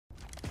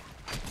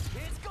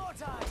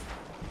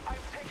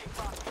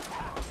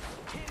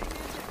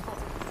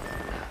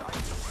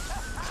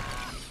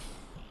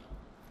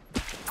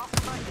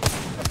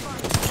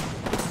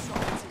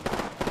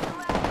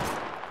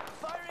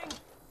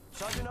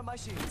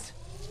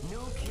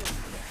New kill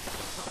leader.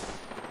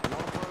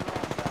 Long for a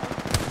long time.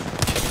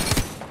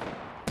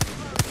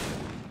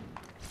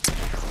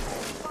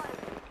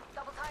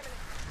 Double timing.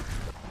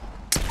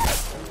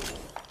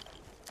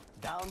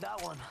 Down that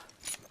one.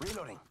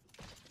 Reloading.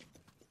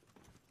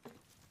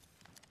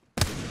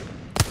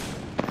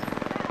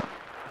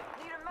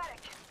 Need a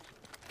medic.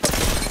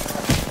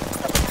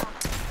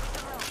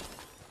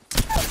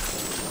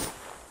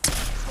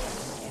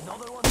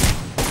 Another one.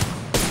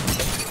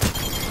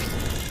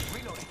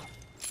 Reloading.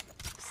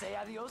 Say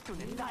adios to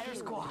the entire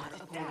squad.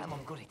 Damn,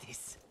 I'm good at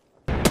this.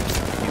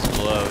 He's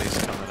below, he's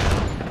coming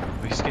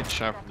out. He's getting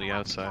shot from the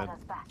outside.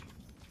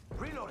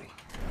 Reloading.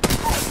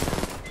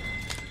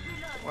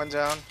 One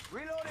down.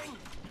 Reloading.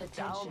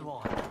 Down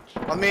one.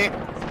 On me.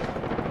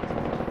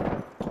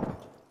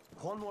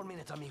 1 more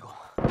minute, amigo.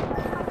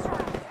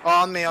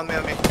 Oh, on me.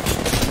 Reloading.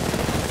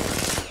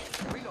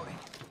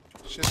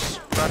 She's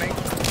running.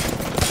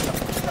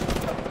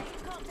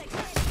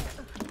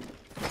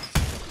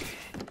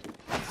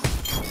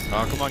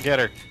 Oh, come on, get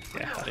her.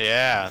 Yeah,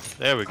 yeah,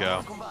 there we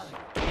go.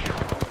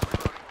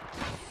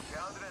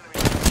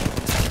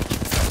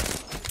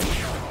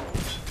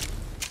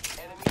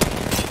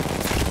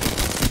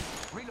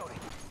 Reloading.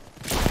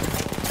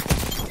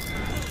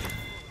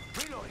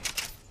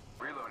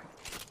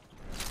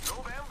 No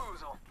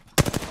bamboozle.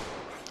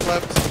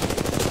 Left.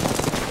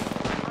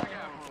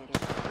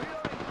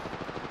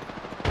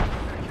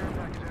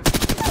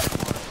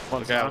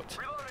 Look out.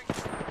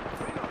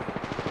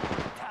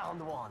 Down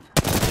one.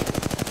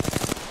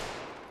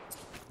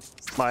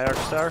 My arc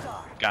star.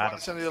 Got him.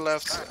 It's on your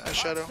left.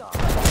 Shadow.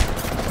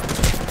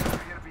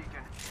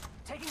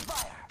 Taking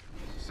fire.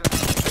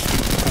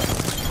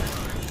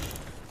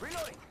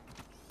 Reloading.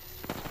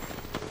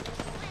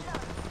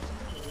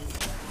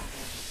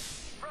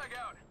 Frag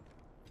out.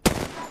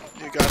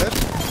 You got it.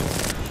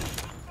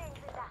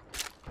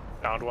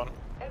 Downed one.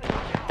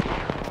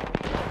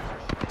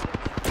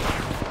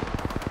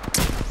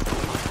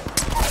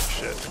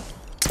 Shit.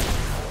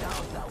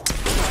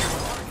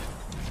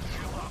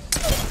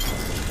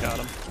 Got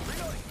him.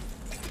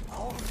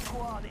 Whole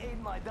squad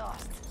ate my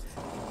dust.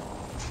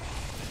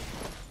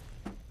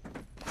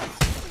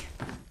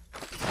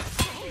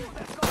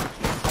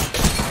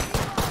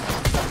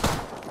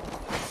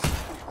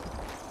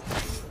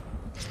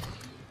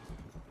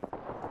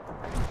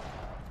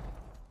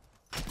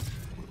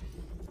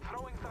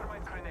 Throwing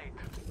thermite grenade.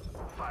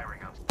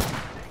 Firing up.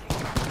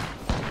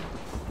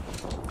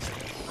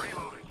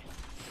 Reloading.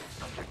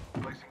 Subject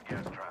placing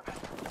gas trap.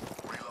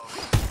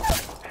 Reloading.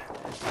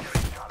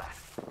 Getting shot at.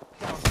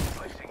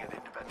 Placing an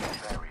independent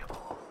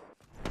variable.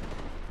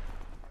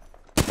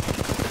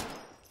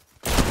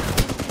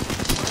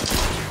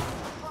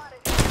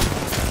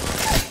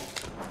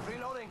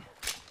 Reloading.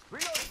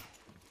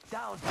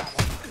 Down that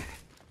one.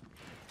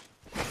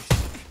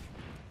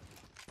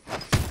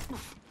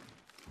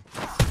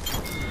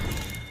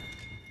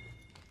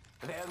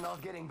 They're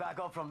not getting back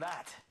up from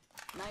that.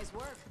 Nice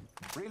work.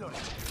 Reloading.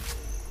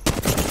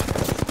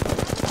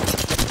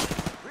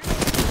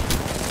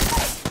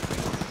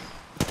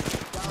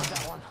 Down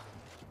that one.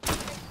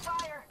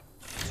 Fire.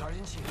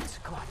 Sergeant Shields,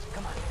 come on.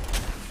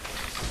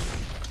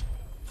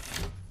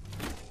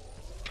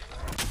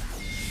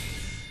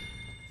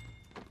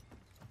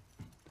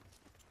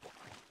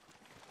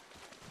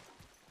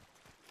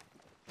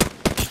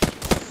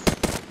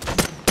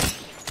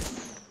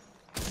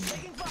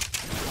 Taking fire.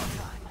 One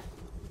time.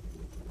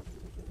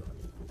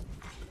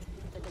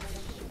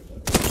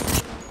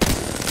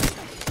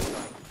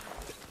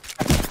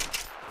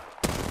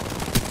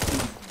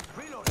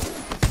 Reloading.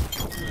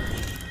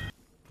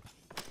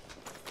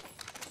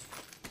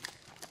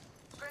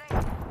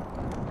 Grenade.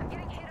 I'm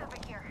getting hit over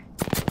here.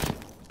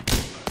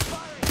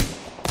 Firing.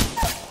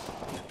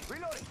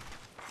 Reloading.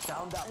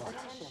 Down that one.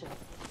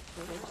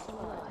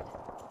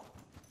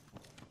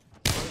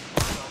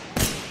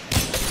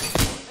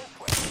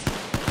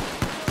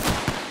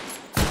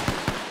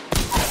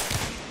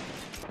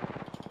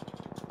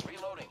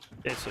 Reloading.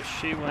 Okay, so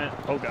she went.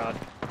 Oh god.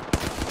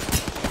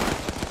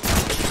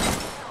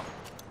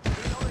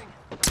 Reloading.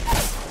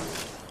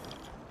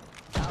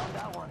 Down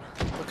that one.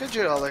 Look at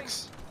you,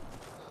 Alex.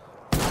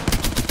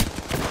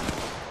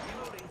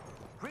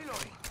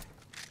 Reloading.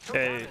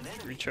 Okay,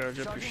 recharge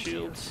up your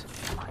shields.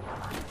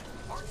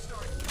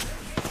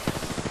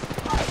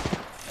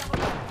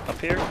 Up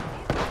here.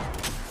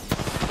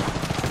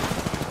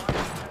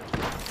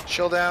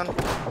 Shield down.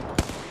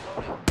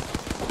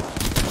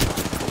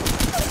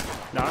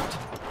 Knocked.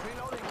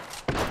 Reloading.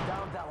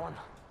 Down that one.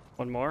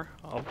 One more.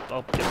 I'll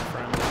get a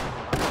friend.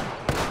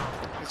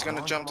 He's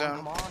gonna jump down.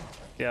 Come on.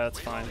 Yeah, that's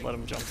fine. Let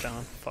him jump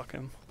down. Fuck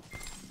him.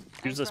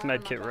 Use this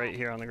med kit right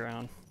here on the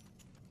ground.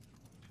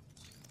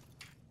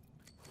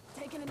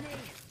 Taking a knee.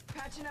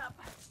 Patching up.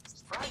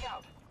 Frag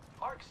out.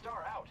 Arc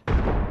star out.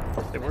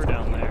 They were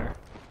down there.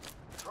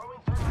 Throwing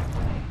thermite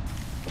grenade.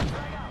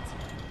 Frag out.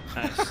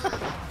 Nice.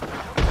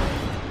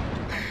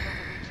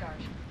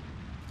 Recharge.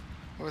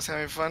 Was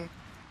having fun.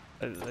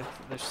 I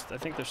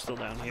think they're still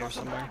down here Got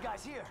some somewhere. bad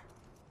guys here.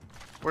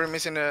 We're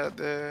missing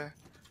the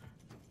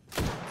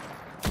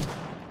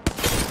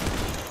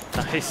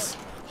Nice.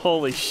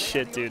 Holy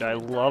shit, dude. I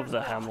love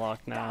the hemlock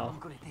now. I'm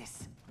good at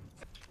this.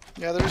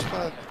 Yeah, there's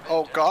one.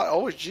 Oh god.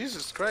 Oh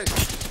Jesus Christ.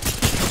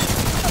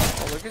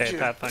 Oh look at Okay, you.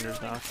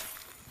 Pathfinder's knocked.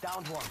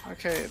 Down one.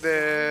 Okay,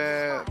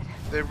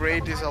 the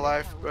raid is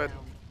alive, but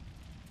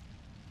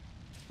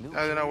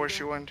I don't know where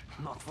she went.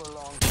 Not for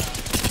long.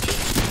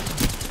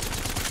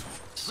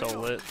 So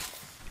lit.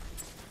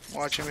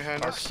 Watching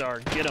behind us.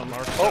 Markstar, get him, Oh,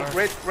 Markstar.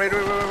 wait.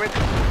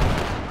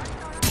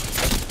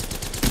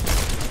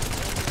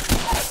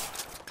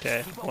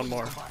 Okay, one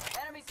more.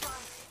 Enemy spawn.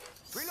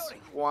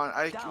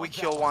 Reloading. We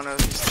kill one of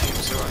these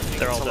teams, so I think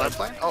They're it's all a left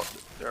dead. lane. Oh,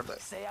 they're dead.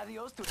 Say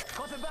adios to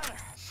cut the banner.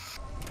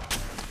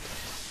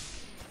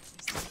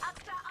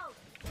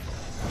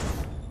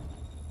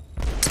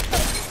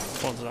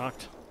 One's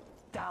knocked.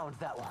 Down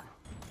that one.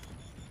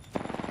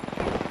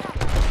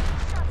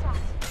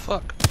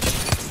 Fuck.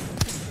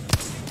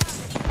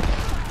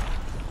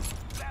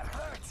 That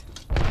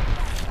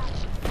hurt.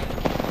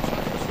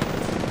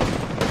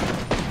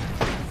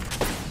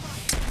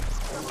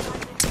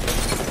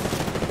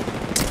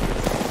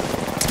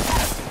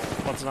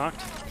 One's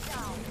knocked.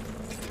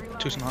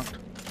 Two's knocked.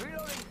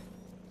 Reloading.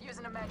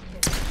 Using a med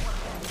kit.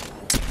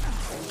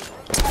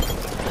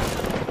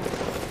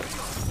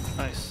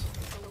 Nice.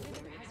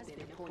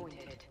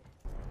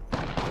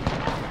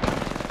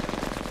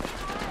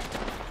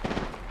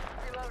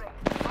 Reloading.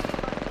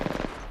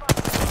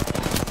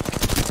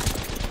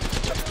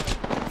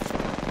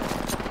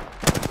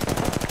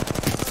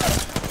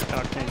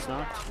 Octane's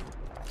knocked.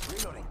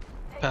 Reloading.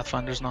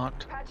 Pathfinder's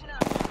knocked. Patching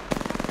up.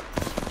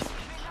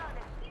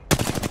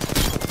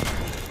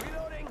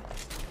 Reloading.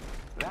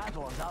 That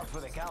one's out for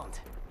the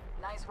count.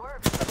 Nice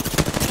work.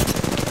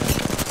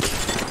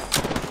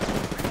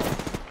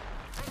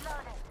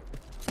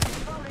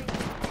 Reloading.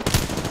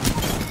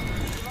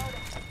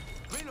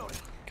 Reloading.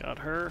 Got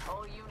her.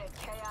 Whole unit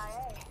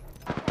KIA.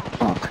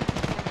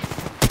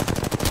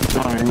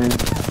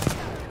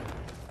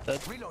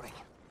 Reloading.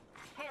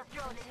 Here's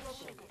drone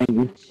initiative.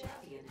 Just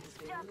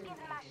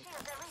giving my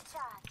shields a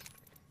recharge.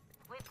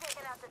 We've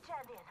taken out the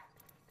champion.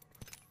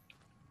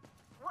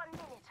 1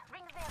 minute.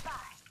 Rings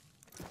nearby.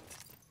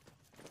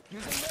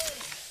 Using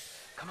nade.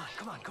 Come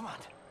on.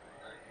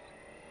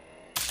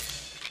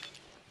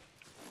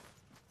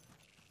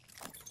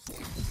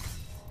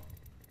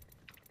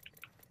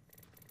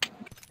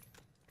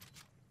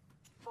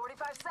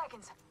 45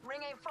 seconds. Ring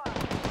ain't far.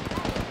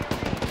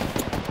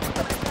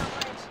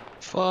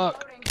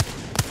 Fuck. Loading.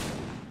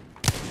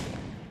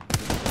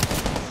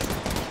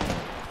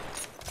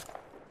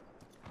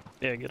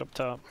 Yeah, get up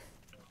top.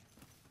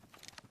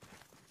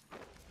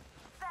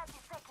 30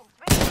 seconds.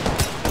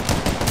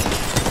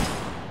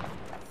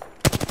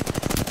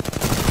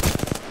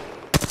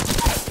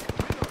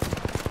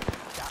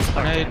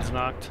 Grenade. Octane's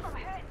knocked.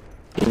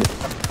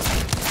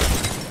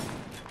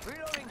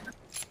 Reloading.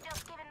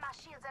 Just giving my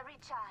shields a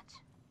recharge.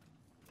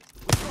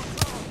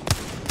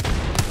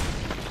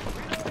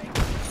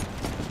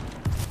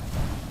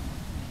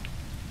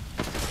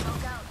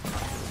 Smoke out.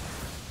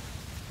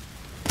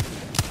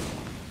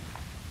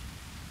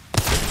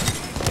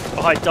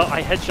 Oh,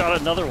 I headshot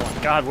another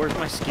one. God, where's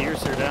my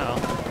skiers? They're down.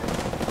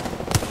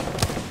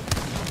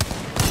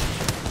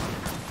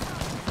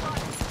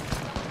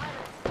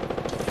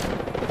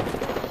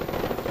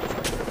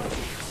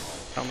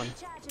 Coming.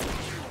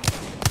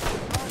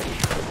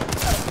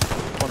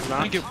 One's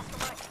knocked. Thank you.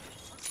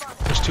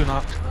 There's two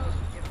knocked.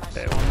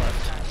 Okay, one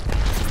left.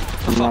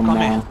 Fuck on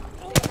me.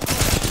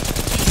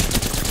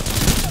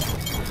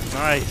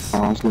 Nice.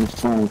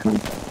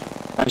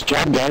 Nice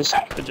job, guys.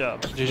 Good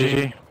job.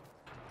 GG.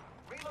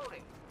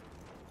 Reloading.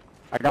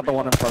 I got the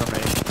one in front of me.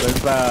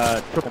 There's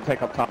triple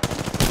take up top.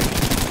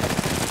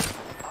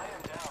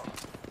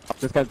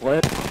 This guy's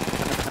lit. He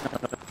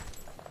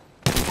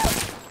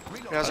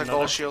has a Another.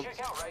 gold shield. Check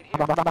out right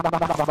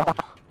here.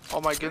 Oh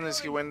my goodness,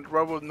 he went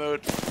robot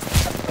mode.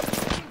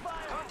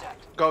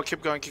 Go,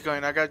 keep going.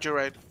 I got you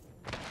right.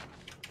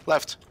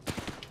 Left.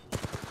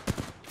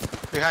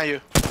 Behind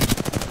you.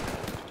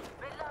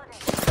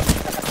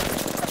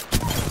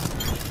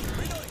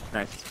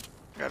 Nice.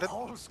 Got it?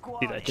 Whole squad.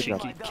 See that hit by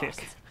cheeky dust.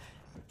 kick.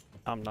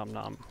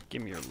 Nom.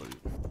 Give me your loot.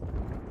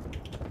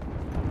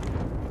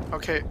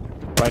 Okay.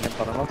 Right in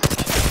front of us.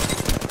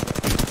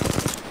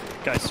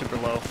 Guy's super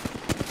low.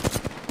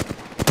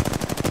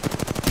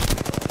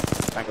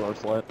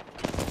 Bangalore's lit.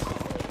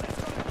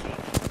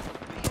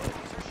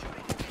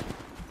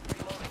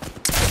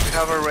 You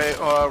have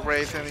a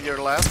wraith in your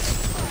left.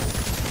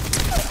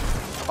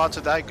 About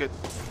to die, good.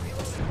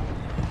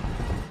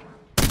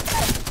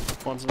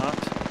 One's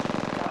knocked.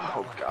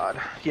 Oh god.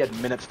 He had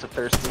minutes to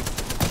thirst me.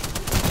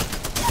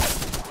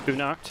 Two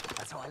knocked.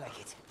 That's how I like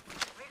it.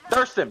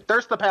 Thirst him!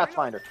 Thirst the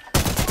Pathfinder!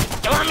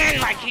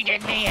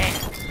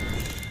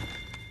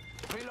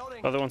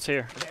 Reloading. Other one's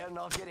here. They're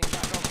not getting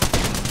back up.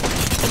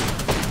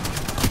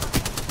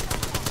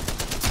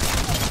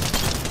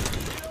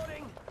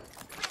 Reloading.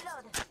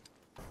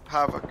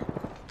 Havoc.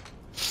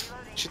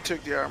 She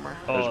took the armor.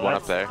 Oh, There's one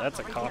up that's- there. That's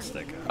a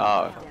caustic.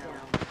 Oh,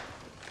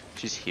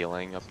 she's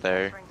healing up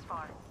there. Rings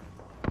far.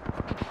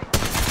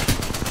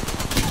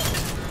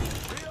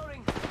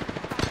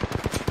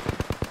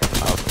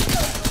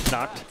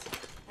 Knocked.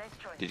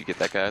 Did you get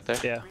that guy out there?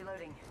 Yeah.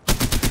 Reloading.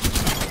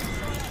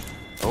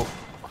 Oh.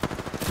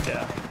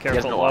 Yeah.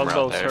 Careful. no armor out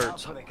Longbows there.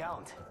 hurts. For the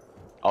count.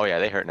 Oh yeah,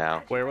 they hurt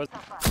now. Where was?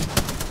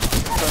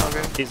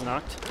 Okay. He's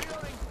knocked.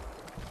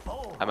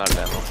 I'm out of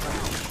ammo.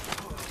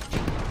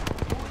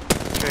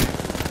 Okay.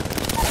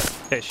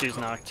 Okay, she's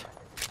knocked.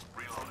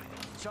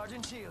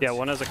 Charging shields. Yeah,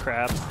 one has a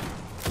crab. I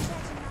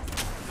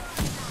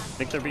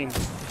think they're being.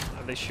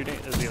 Are they shooting?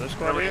 Is the other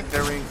squad here?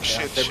 They're being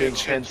shit, They're being shit,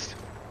 shit. pinched.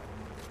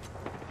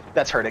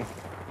 That's hurting.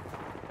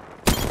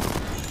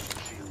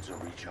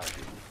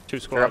 Two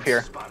squads. They're up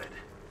here.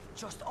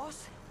 Just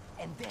us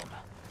and them.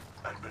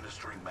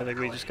 I think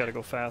we just gotta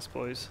go fast,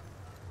 boys.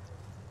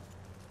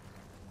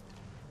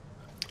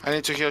 I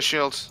need to heal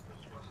shields.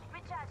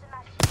 Recharging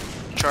my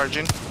shield.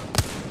 Charging.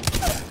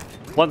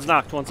 One's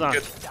knocked. One's knocked.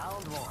 Good.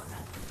 Downed one.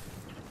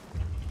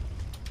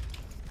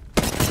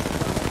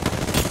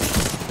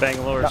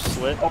 Bangalore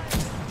slit. Oh.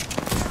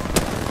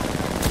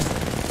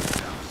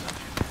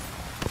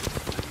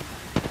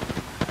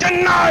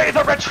 Deny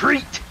the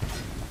retreat!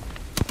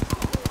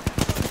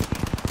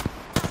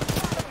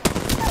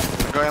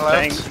 Going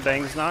Bang, left.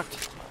 Bang's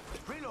knocked.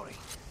 Reloading.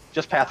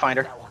 Just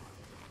Pathfinder. That one.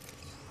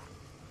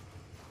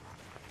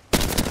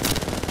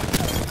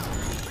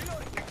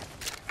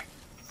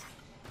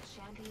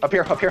 Up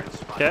here, up here.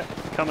 Yeah,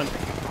 coming.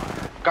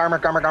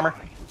 Garmer.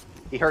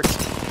 He hurts.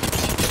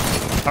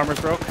 Armor's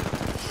broke.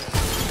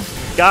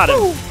 Got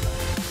him.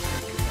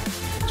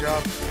 Good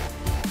job.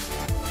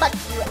 Fuck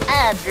you,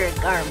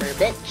 Adric armor,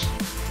 bitch.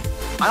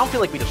 I don't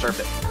feel like we deserved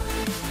it.